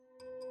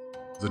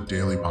the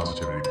Daily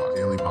Positivity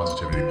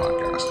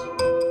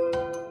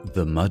Podcast.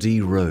 The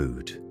Muddy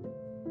Road.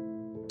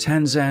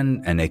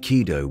 Tanzan and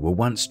Ekido were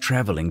once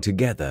traveling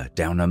together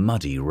down a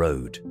muddy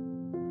road.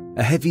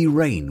 A heavy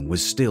rain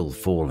was still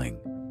falling.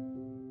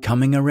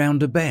 Coming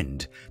around a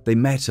bend, they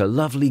met a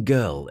lovely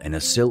girl in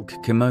a silk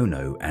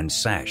kimono and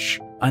sash,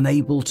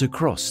 unable to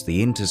cross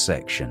the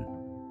intersection.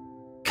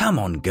 "Come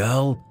on,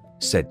 girl,"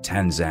 said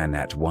Tanzan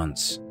at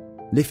once.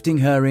 Lifting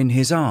her in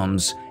his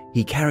arms,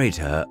 he carried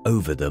her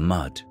over the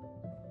mud.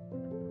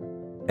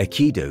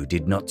 Ekido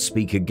did not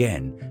speak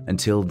again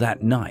until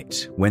that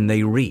night when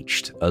they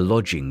reached a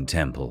lodging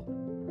temple.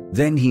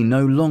 Then he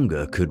no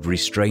longer could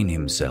restrain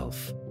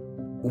himself.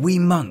 "We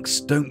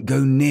monks don't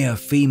go near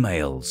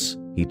females,"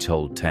 he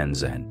told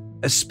Tanzan,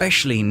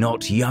 "especially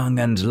not young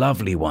and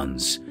lovely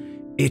ones.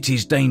 It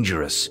is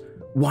dangerous.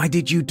 Why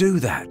did you do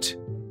that?"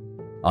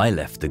 "I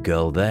left the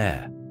girl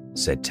there,"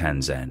 said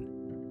Tanzan.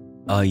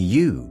 "Are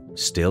you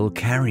still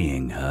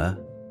carrying her?"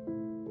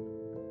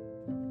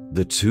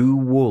 The Two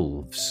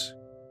Wolves.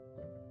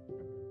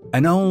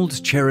 An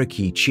old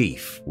Cherokee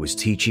chief was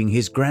teaching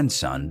his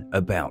grandson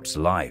about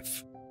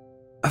life.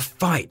 "A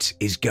fight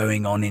is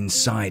going on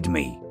inside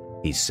me,"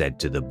 he said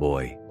to the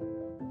boy.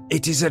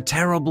 "It is a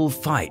terrible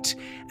fight,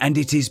 and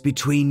it is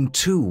between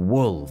two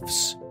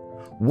wolves.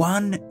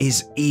 One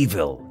is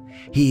evil.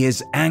 He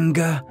is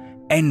anger,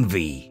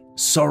 envy,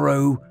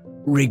 sorrow,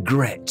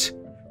 regret,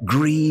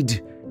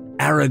 greed,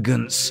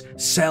 arrogance,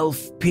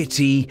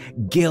 self-pity,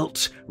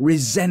 guilt,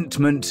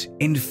 resentment,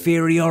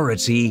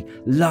 inferiority,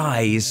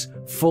 lies,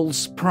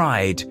 false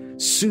pride,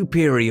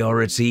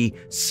 superiority,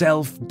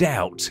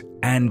 self-doubt,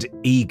 and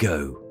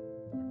ego.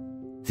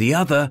 The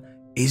other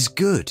is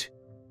good.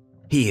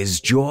 He is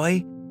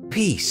joy,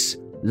 peace,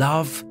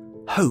 love,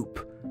 hope,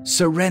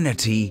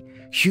 serenity,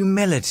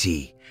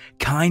 humility,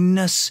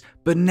 kindness,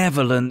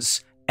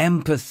 benevolence,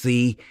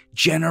 empathy,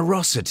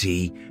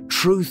 generosity,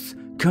 truth,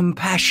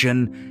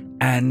 compassion,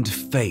 and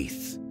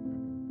faith.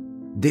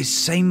 This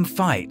same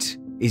fight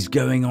is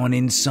going on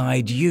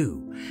inside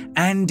you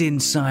and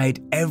inside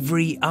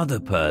every other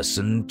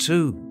person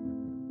too."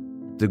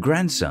 The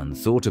grandson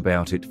thought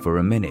about it for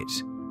a minute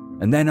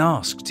and then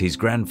asked his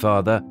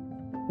grandfather,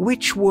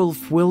 "Which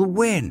wolf will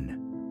win?"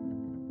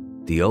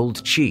 The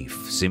old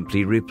chief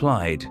simply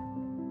replied,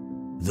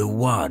 "The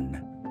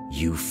one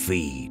you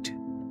feed."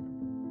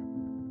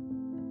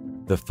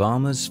 The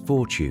Farmer's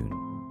Fortune.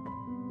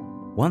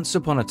 Once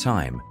upon a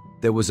time,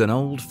 there was an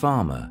old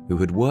farmer who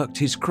had worked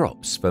his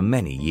crops for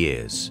many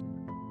years.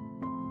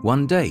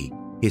 One day,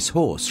 his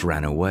horse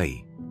ran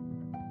away.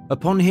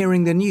 Upon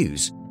hearing the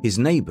news, his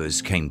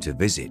neighbors came to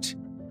visit.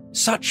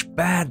 "Such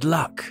bad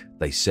luck,"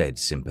 they said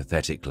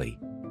sympathetically.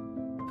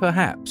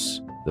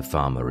 "Perhaps," the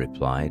farmer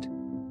replied.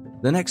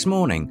 The next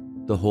morning,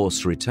 the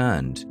horse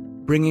returned,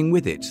 bringing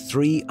with it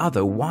 3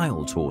 other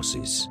wild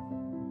horses.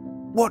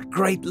 "What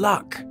great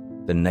luck!"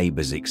 the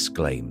neighbors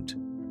exclaimed.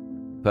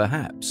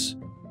 "Perhaps,"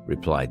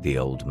 replied the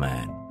old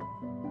man.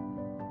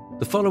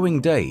 The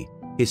following day,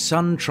 his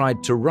son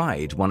tried to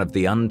ride one of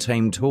the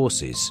untamed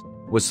horses,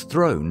 was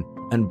thrown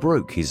and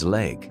broke his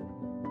leg.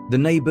 The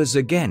neighbors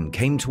again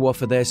came to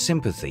offer their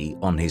sympathy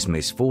on his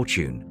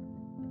misfortune.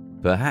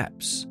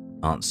 "Perhaps,"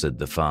 answered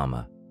the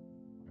farmer.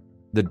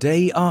 The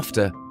day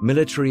after,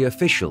 military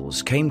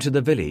officials came to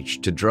the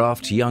village to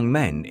draft young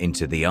men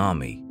into the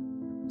army.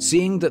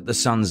 Seeing that the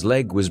son's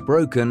leg was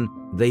broken,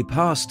 they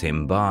passed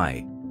him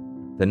by.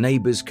 The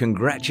neighbors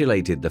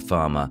congratulated the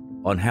farmer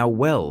on how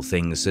well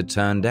things had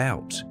turned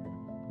out.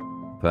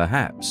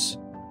 "Perhaps,"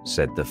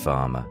 said the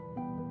farmer.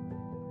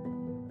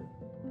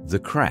 The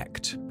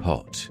Cracked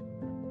Pot.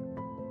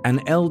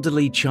 An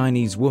elderly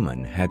Chinese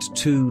woman had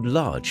 2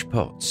 large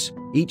pots,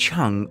 each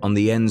hung on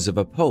the ends of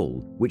a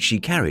pole which she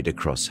carried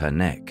across her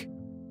neck.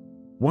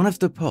 One of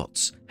the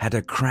pots had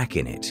a crack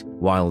in it,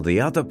 while the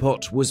other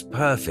pot was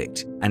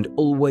perfect and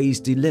always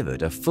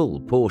delivered a full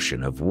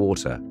portion of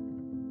water.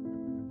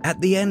 At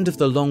the end of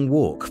the long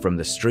walk from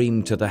the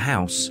stream to the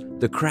house,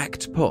 the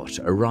cracked pot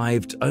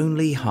arrived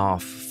only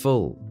half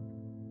full.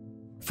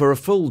 For a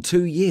full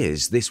 2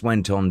 years this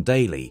went on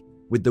daily,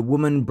 with the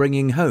woman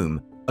bringing home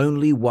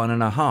only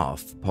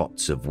 1.5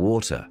 pots of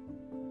water.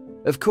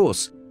 Of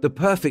course, the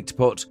perfect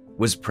pot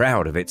was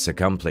proud of its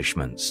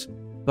accomplishments,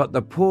 but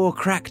the poor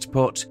cracked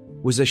pot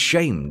was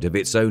ashamed of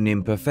its own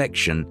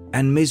imperfection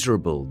and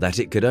miserable that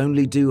it could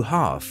only do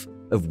half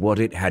of what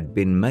it had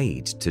been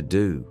made to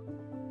do.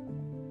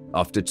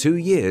 After 2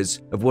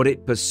 years of what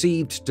it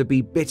perceived to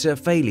be bitter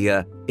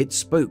failure, it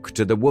spoke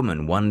to the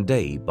woman one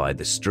day by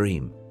the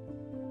stream.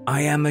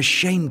 "I am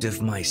ashamed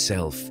of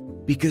myself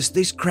because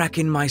this crack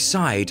in my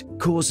side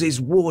causes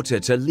water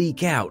to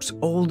leak out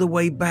all the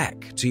way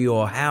back to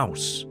your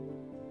house."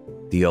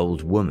 The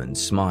old woman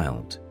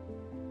smiled.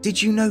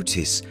 "Did you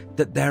notice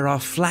that there are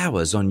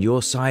flowers on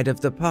your side of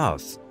the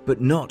path,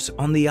 but not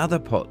on the other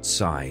pot's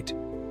side?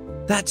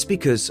 That's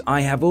because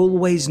I have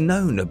always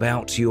known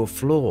about your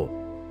flaw.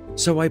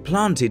 So I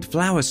planted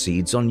flower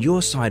seeds on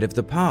your side of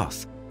the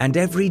path, and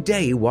every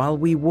day while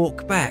we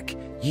walk back,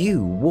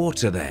 you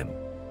water them."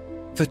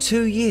 For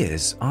 2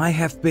 years, I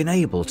have been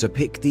able to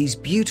pick these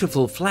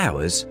beautiful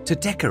flowers to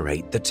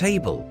decorate the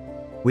table.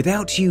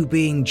 Without you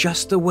being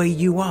just the way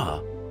you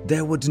are,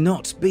 there would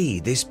not be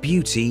this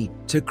beauty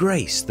to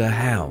grace the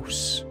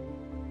house.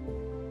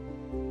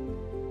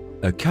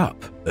 A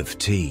cup of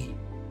tea.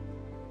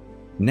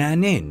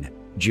 Nanin,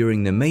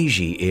 during the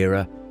Meiji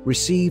era,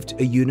 received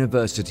a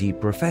university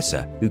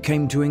professor who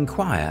came to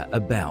inquire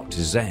about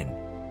Zen.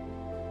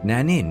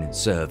 Nanin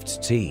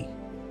served tea.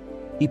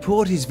 He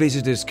poured his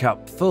visitor's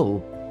cup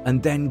full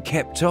and then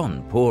kept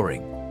on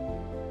pouring.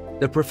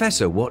 The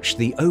professor watched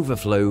the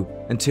overflow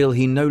until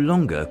he no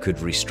longer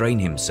could restrain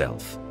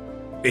himself.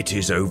 "It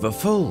is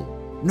overfull.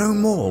 No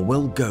more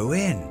will go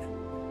in."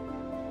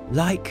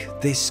 "Like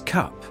this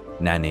cup,"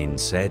 Nanin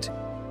said,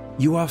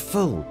 "you are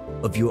full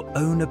of your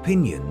own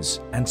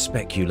opinions and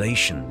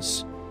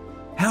speculations.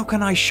 How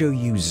can I show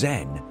you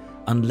Zen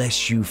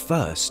unless you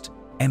first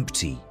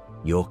empty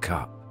your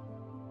cup?"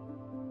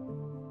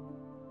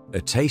 A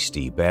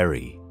tasty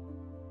berry.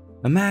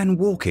 A man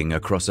walking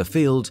across a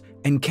field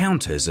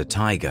encounters a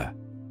tiger.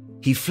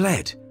 He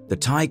fled, the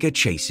tiger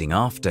chasing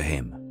after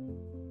him.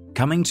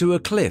 Coming to a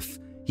cliff,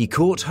 he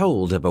caught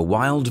hold of a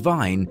wild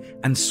vine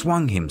and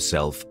swung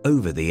himself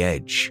over the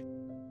edge.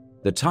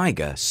 The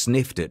tiger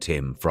sniffed at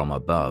him from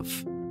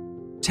above.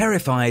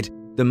 Terrified,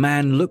 the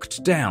man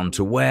looked down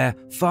to where,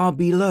 far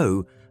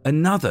below,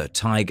 another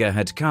tiger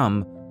had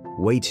come,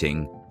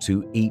 waiting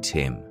to eat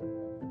him.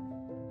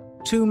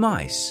 2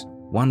 mice,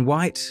 one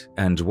white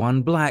and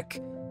one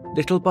black,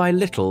 little by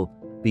little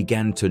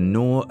began to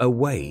gnaw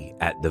away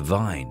at the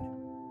vine.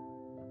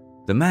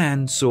 The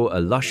man saw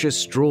a luscious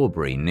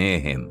strawberry near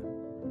him.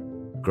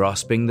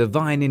 Grasping the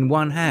vine in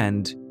one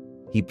hand,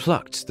 he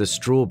plucked the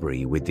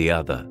strawberry with the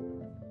other.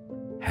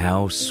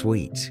 How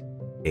sweet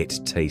it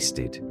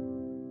tasted.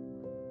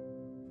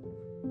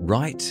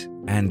 Right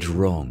and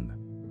wrong.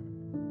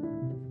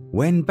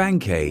 When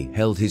Bankei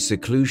held his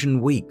seclusion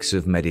weeks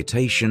of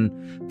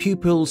meditation,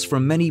 pupils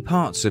from many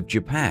parts of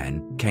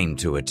Japan came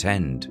to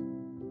attend.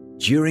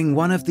 During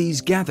one of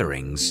these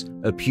gatherings,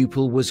 a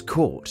pupil was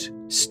caught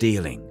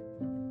stealing.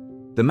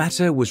 The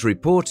matter was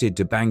reported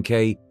to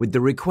Bankei with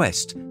the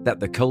request that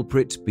the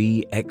culprit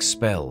be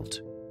expelled.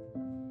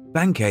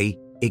 Bankei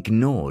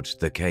ignored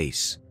the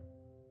case.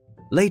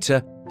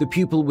 Later, the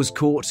pupil was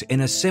caught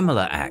in a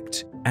similar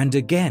act, and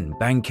again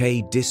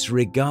Bankei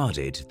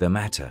disregarded the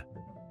matter.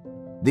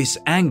 This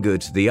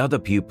angered the other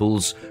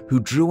pupils,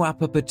 who drew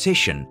up a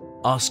petition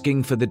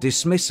asking for the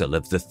dismissal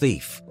of the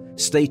thief,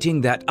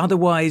 stating that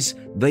otherwise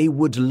they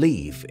would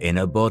leave in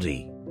a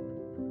body.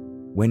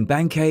 When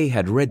Bankei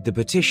had read the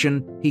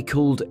petition, he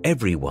called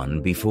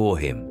everyone before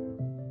him.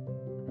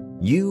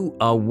 "You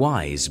are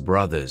wise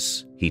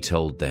brothers," he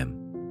told them.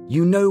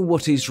 "You know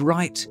what is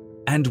right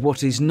and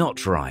what is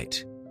not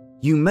right.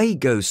 You may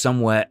go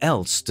somewhere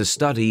else to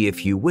study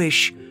if you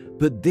wish,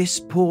 but this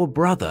poor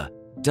brother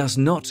does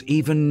not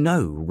even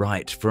know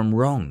right from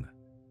wrong.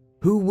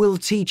 Who will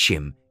teach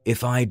him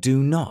if I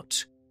do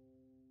not?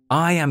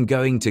 I am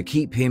going to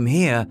keep him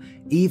here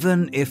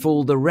even if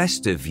all the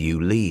rest of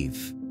you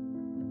leave."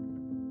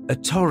 A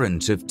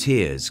torrent of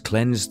tears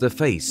cleansed the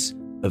face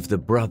of the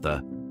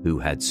brother who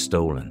had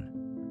stolen.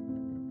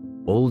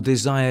 All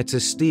desire to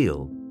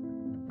steal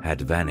had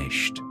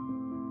vanished.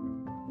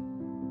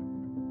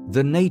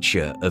 The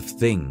nature of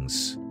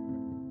things.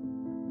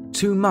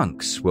 2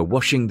 monks were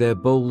washing their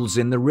bowls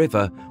in the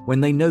river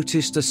when they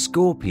noticed a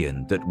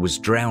scorpion that was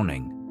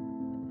drowning.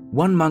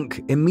 One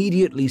monk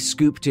immediately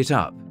scooped it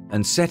up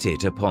and set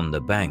it upon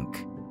the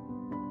bank.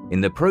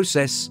 In the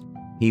process,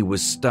 he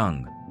was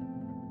stung.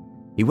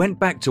 He went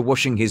back to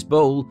washing his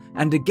bowl,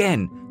 and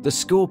again the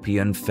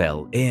scorpion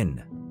fell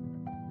in.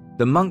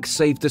 The monk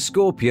saved the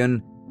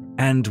scorpion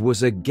and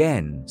was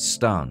again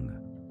stung.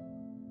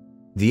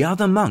 The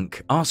other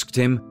monk asked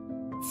him,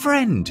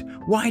 "Friend,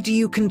 why do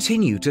you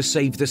continue to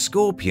save the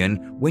scorpion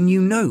when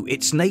you know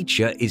its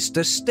nature is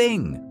to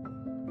sting?"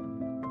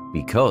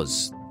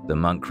 "Because," the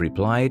monk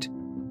replied,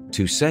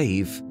 "to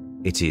save,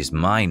 it is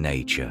my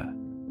nature."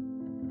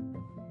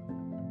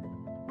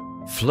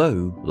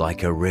 Flow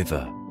like a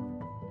river.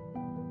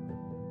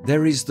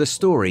 There is the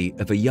story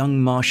of a young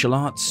martial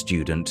arts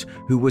student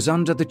who was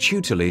under the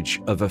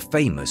tutelage of a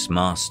famous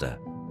master.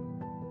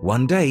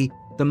 One day,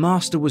 the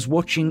master was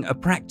watching a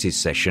practice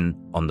session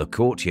on the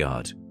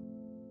courtyard.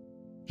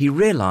 He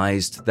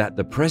realized that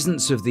the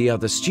presence of the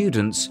other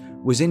students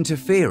was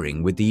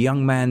interfering with the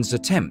young man's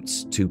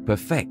attempts to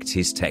perfect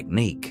his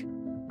technique.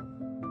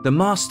 The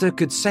master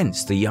could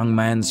sense the young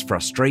man's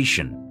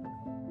frustration.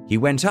 He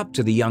went up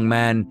to the young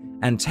man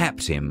and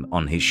tapped him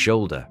on his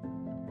shoulder.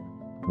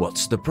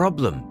 "What's the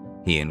problem?"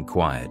 he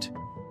inquired.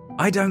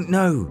 "I don't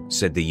know,"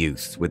 said the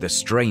youth with a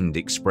strained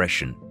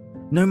expression.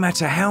 "No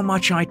matter how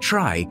much I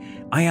try,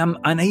 I am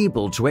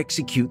unable to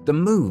execute the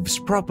moves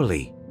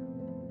properly."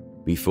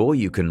 Before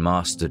you can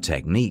master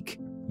technique,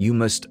 you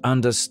must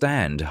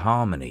understand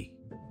harmony.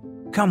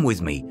 "Come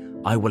with me,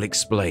 I will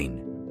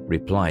explain,"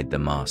 replied the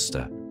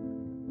master.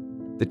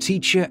 The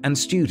teacher and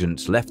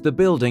student left the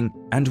building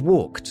and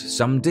walked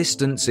some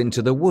distance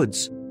into the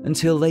woods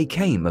until they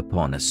came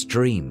upon a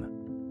stream.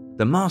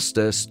 The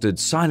master stood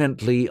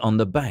silently on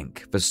the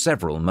bank for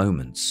several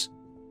moments.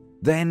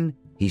 Then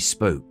he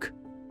spoke.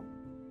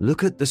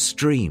 "Look at the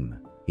stream,"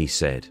 he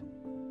said.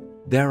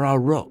 "There are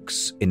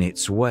rocks in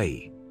its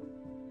way.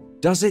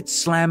 Does it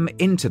slam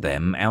into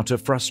them out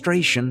of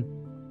frustration?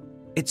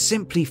 It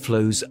simply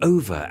flows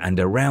over and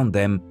around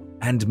them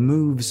and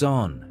moves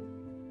on.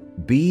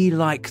 Be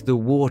like the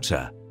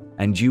water,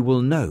 and you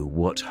will know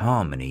what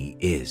harmony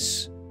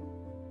is."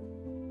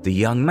 The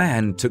young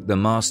man took the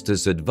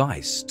master's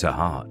advice to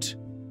heart.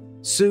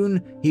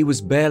 Soon he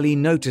was barely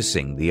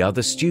noticing the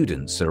other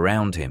students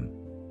around him.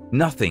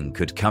 Nothing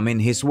could come in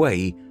his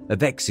way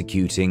of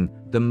executing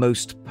the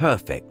most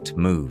perfect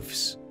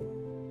moves.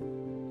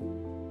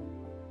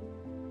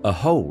 A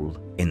hole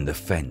in the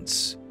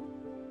fence.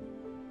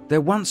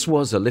 There once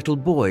was a little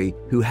boy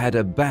who had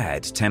a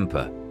bad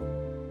temper.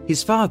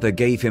 His father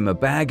gave him a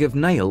bag of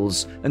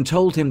nails and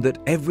told him that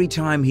every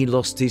time he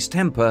lost his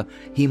temper,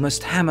 he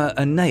must hammer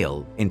a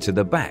nail into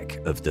the back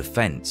of the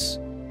fence.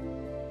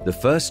 The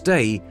first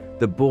day,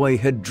 the boy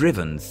had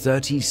driven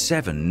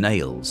 37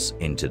 nails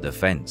into the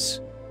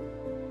fence.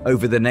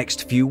 Over the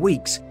next few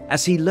weeks,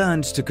 as he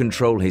learned to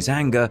control his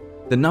anger,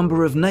 the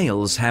number of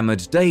nails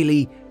hammered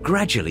daily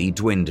gradually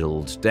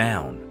dwindled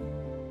down.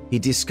 He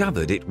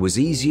discovered it was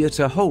easier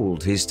to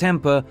hold his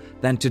temper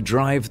than to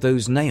drive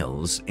those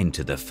nails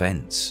into the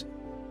fence.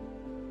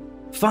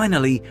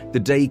 Finally, the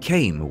day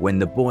came when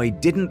the boy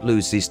didn't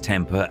lose his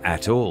temper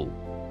at all.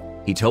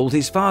 He told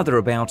his father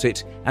about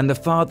it, and the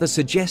father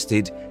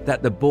suggested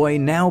that the boy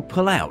now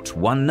pull out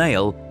one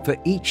nail for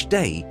each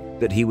day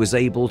that he was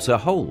able to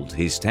hold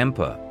his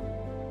temper.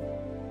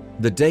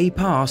 The day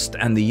passed,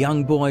 and the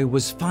young boy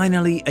was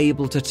finally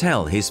able to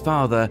tell his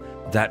father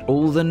that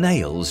all the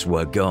nails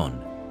were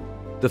gone.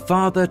 The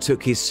father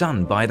took his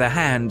son by the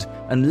hand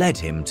and led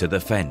him to the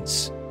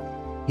fence.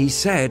 He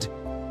said,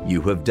 "You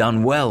have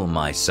done well,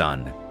 my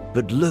son,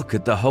 but look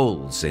at the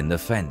holes in the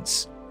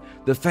fence.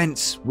 The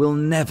fence will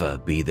never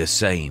be the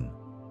same.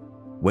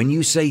 When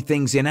you say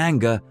things in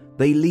anger,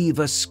 they leave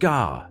a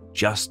scar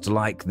just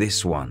like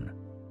this one.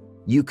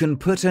 You can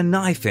put a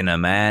knife in a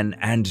man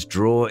and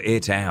draw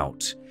it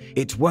out.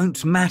 It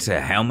won't matter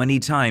how many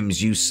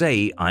times you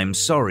say, 'I'm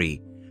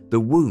sorry,' the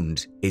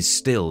wound is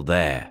still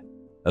there.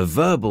 A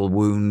verbal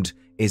wound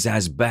is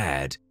as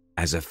bad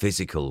as a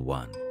physical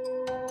one."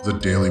 The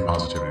Daily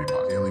Positivity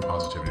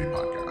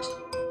Podcast.